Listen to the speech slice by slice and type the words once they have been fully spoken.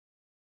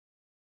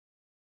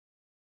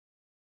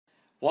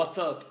What's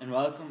up and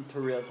welcome to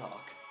Real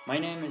Talk. My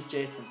name is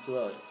Jason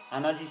Flood,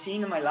 and as you've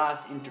seen in my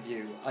last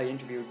interview, I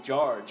interviewed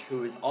George,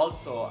 who is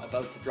also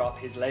about to drop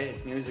his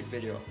latest music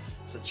video,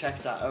 so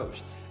check that out.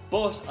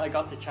 But I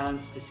got the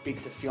chance to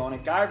speak to Fiona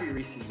Garvey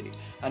recently,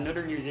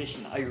 another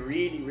musician I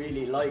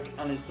really like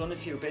and has done a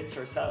few bits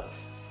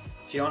herself.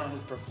 Fiona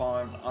has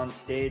performed on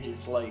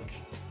stages like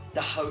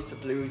the House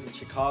of Blues in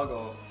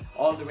Chicago,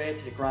 all the way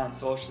to the Grand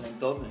Social in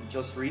Dublin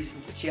just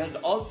recently. She has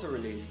also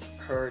released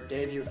her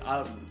debut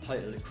album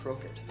titled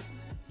Crooked,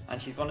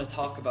 and she's going to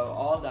talk about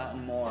all that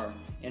and more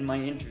in my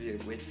interview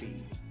with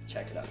Fee.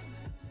 Check it out.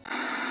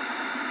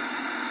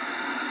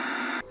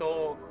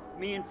 So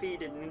me and Fee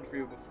did an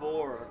interview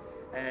before.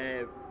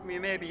 We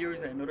maybe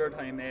use it another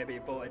time maybe,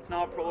 but it's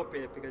not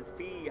appropriate because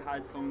Fee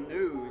has some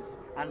news,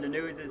 and the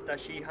news is that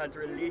she has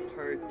released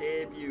her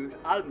debut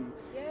album.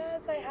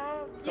 Yes, I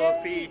have. So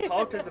Yay. Fee,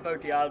 talk to us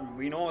about the album.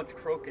 We know it's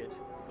Crooked.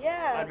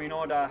 Yeah. And we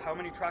know that, how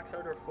many tracks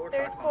are there?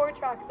 There's four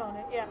tracks on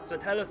it, yeah. So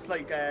tell us,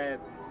 like,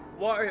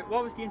 what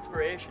was the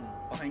inspiration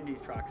behind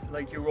these tracks?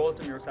 Like, you wrote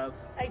them yourself?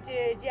 I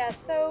did, yeah.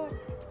 So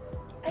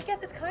I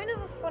guess it's kind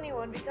of a funny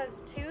one because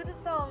two of the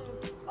songs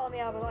on the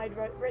album I'd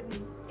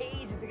written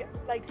ages ago,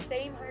 like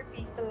Same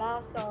Heartbeat, the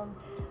last song,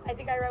 I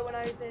think I wrote when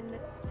I was in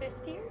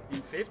 5th year.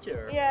 In 5th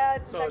year?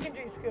 Yeah,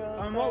 secondary school.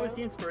 And what was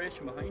the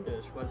inspiration behind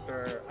it? Was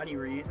there any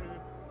reason?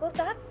 Well,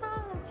 that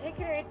song in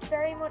particular, it's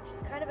very much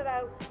kind of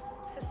about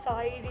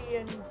society,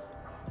 and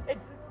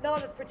it's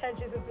not as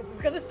pretentious as this is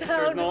going to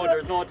sound.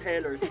 There's no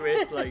Taylor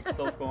Swift like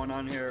stuff going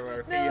on here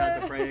where Fee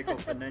has a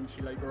breakup and then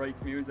she like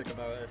writes music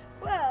about it.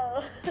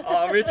 Well.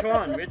 Oh, which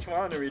one? Which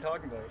one are we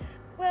talking about?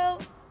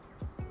 Well,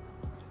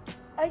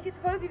 I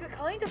suppose you could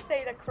kind of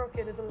say that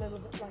Crooked is a little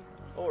bit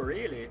like that. Oh,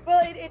 really?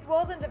 Well, it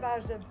wasn't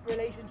about a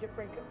relationship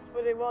breakup,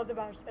 but it was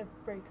about a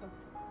breakup.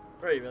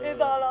 Right. Well, is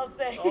all I'll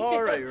say. Oh,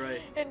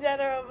 right. In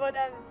general, but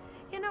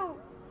you know,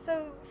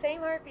 so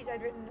Same Heartbeat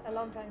I'd written a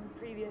long time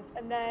previous,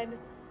 and then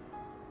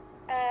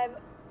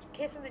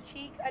Kiss on the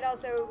Cheek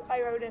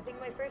I wrote I think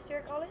my first year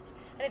of college,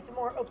 and it's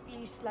more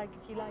upbeat, like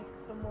if you like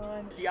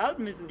someone. The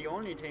album isn't the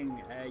only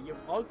thing.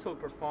 You've also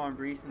performed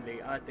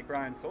recently at the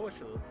Grand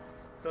Social,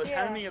 so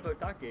tell me about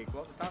that gig.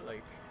 What was that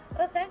like?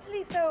 Well,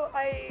 essentially, so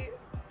I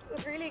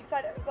was really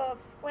excited. Well,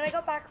 when I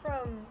got back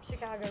from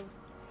Chicago,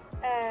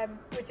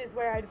 which is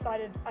where I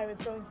decided I was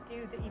going to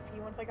do the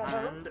EP once I got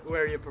home. And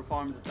where you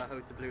performed at the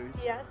House of Blues.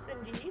 Yes,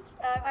 indeed.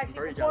 I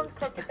actually performed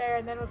Crooked there,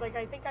 and then was like,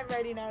 I think I'm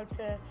ready now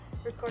to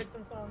record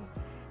some songs.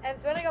 And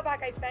so when I got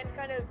back, I spent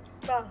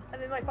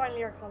I'm in my final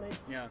year of college.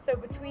 Yeah. So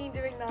between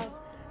doing that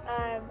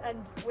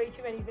and way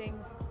too many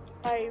things,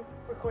 I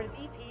recorded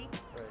the EP.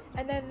 Right.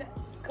 And then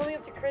coming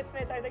up to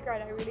Christmas, I was like,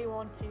 right, I really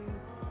want to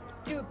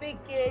do a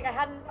big gig.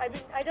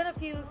 I'd done a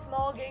few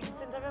small gigs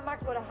since I've been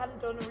back, but I hadn't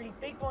done a really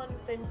big one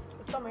since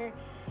the summer.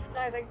 And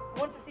I was like,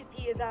 once the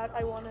EP is out,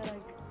 I want to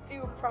like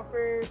do a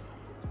proper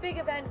big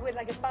event with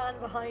like a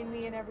band behind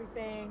me and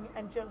everything,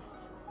 and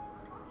just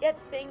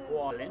sing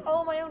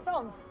all my own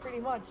songs pretty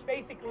much,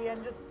 basically,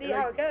 and just see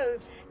how it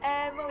goes.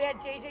 We had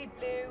JJ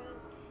Bloom.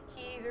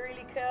 He's a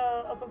really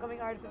cool up and coming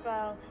artist as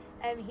well.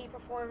 He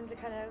performed a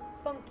kind of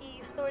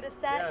funky sort of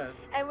set.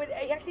 Yeah.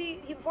 And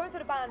he performed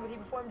with a band, but he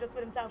performed just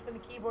with himself and the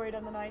keyboard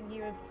on the night, and he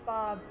was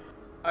fab.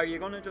 Are you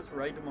going to just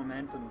ride the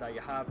momentum that you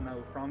have now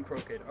from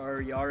Crooked, or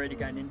are you already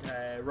getting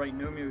into writing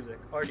new music?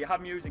 Or do you have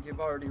music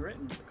you've already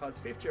written? Because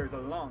 5th year is a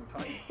long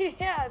time.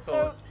 Yeah,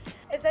 so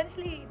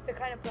essentially the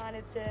kind of plan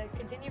is to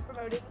continue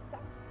promoting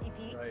that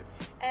EP. Right.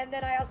 And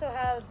then I also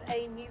have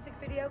a music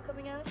video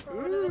coming out for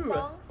one of the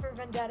songs, for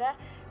Vendetta.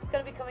 It's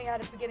going to be coming out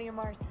at the beginning of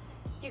March.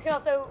 You can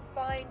also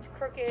find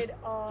Crooked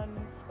on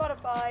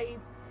Spotify,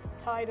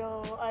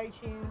 Tidal,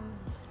 iTunes,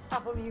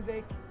 Apple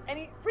Music,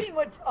 pretty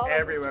much all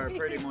everywhere, of the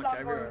pretty much platforms.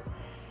 everywhere.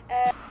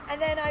 And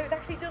then I was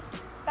actually just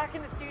back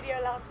in the studio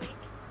last week,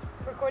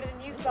 recorded a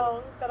new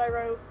song that I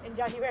wrote in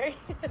January.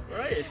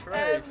 Right.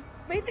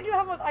 Basically what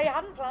happened was I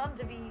hadn't planned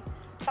to be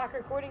back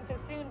recording so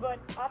soon, but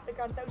at the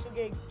Grand Social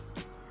gig,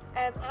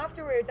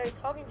 afterwards I was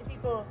talking to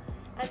people,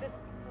 and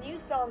this new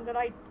song that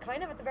I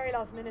kind of at the very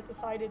last minute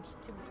decided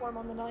to perform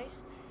on the night,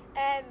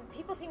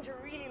 people seem to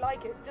really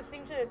like it. Just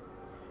seem to,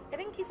 I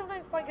think you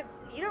sometimes find, because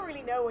you don't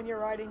really know when you're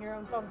writing your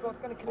own songs what's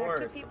going to connect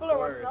with people or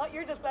what's not.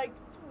 You're just like,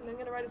 I'm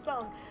going to write a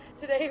song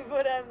today,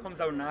 but comes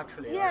out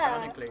naturally,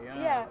 organically.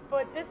 Yeah,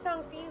 but this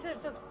song seemed to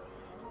just,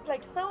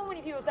 like, so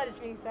many people said it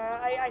to me, so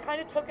I kind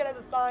of took it as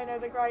a sign. I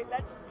was like, right,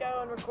 let's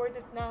go and record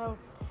this now,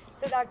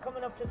 so that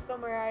coming up to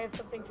summer I have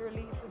something to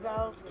release as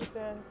well, to keep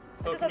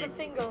just as a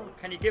single.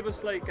 Can you give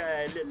us like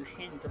a little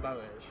hint about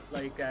it?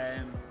 Like,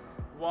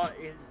 what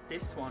is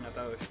this one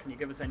about? Can you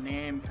give us a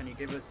name? Can you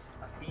give us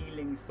a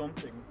feeling,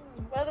 something?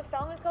 Well, the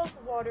song is called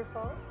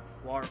Waterfalls.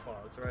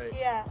 Waterfalls, right.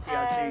 Yeah.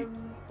 TLC.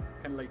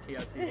 Kind of like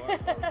TLC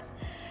Waterfalls.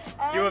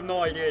 You have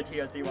no idea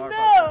TLC Waterfalls.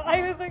 No,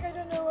 I was like, I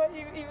don't know what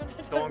you even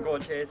Don't go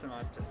chasing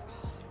it, just...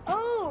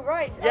 Oh,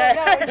 right. Yeah.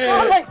 Oh, no, it's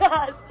not like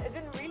that. It's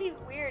been really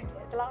weird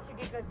the last few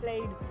gigs I've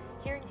played,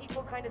 hearing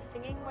people kind of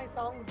singing my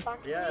songs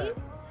back to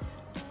me.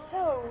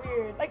 So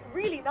weird. Like,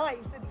 really nice.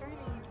 It's really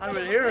And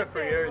we'll hear it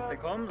for years to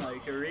come,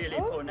 like you're really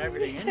putting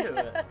everything into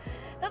it.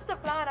 That's the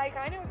plan. I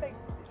kind of think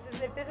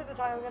if this is the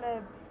time I'm going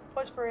to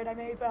push for it, I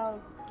may as well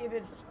give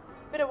it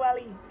a bit of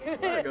welly.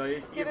 Well,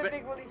 guys, give it a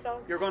big woolly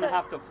song. You're going to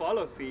have to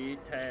follow Fee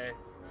to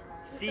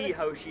see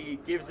how she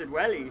gives it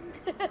welly,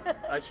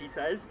 as she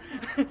says.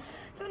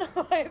 Don't know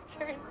why I've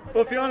turned.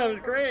 But Fiona, it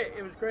was great.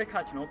 It was great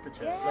catching up with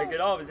you. Yes. Like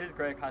it always is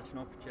great catching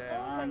up with you.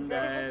 Thanks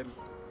very much.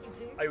 You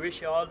too. I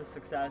wish you all the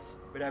success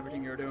with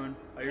everything you're doing.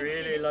 I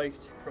really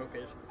liked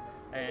Crooked.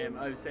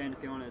 I was saying to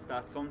Fiona is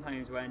that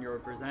sometimes when you're a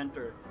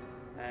presenter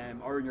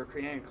or when you're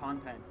creating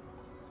content,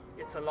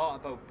 it's a lot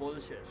about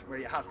bullshit where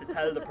you have to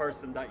tell the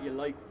person that you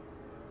like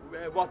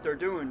what they're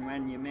doing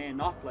when you may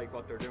not like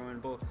what they're doing,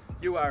 but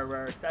you are a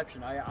rare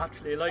exception. I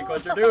actually like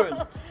what you're doing.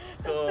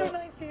 That's so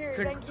nice to hear.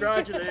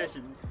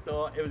 Congratulations.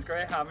 So it was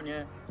great having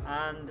you,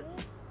 and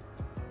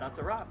that's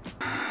a wrap.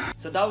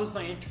 So that was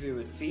my interview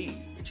with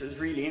Fee, which was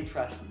really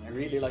interesting. I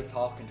really liked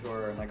talking to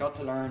her, and I got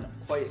to learn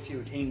quite a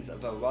few things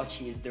about what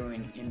she is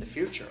doing in the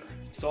future.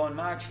 So in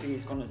March, Fee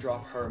is going to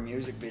drop her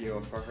music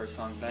video for her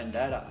song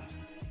Vendetta,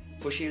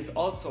 but she is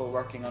also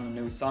working on a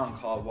new song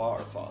called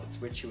Waterfalls,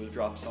 which she will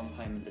drop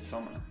sometime in the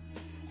summer.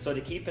 So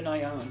to keep an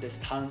eye out on this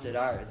talented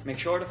artist, make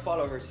sure to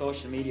follow her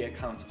social media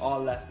accounts, all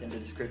left in the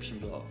description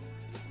below.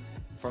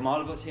 From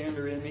all of us here in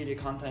the Real Media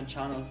Content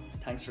channel,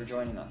 thanks for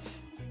joining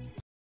us.